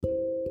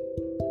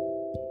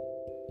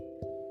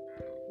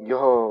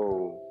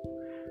Yo,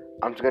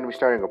 I'm just gonna be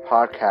starting a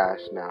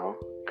podcast now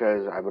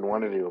because I've been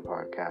wanting to do a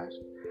podcast,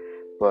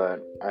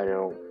 but I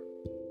don't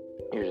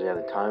usually have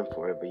the time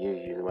for it. But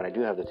usually, when I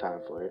do have the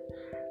time for it,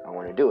 I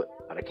want to do it,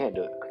 but I can't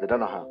do it because I don't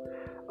know how.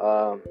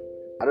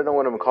 I don't know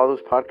what I'm gonna call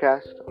this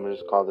podcast. I'm gonna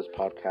just call this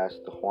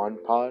podcast the Juan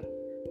Pod.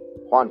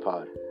 Juan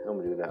Pod. I'm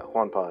gonna do that.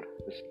 Juan Pod.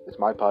 It's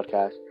my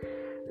podcast.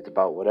 It's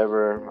about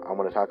whatever I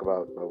want to talk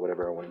about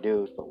whatever I want to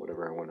do, about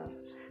whatever I want to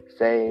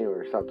say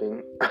or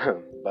something.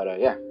 But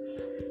yeah.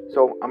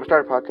 So I'm gonna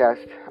start a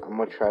podcast. I'm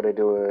gonna try to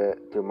do it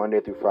through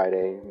Monday through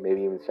Friday,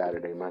 maybe even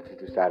Saturday, Monday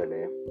through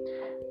Saturday,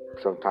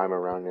 sometime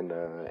around in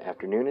the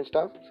afternoon and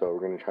stuff. So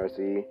we're gonna try to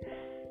see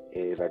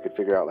if I could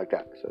figure out like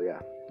that. So yeah,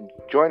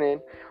 join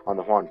in on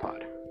the Juan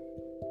Pod.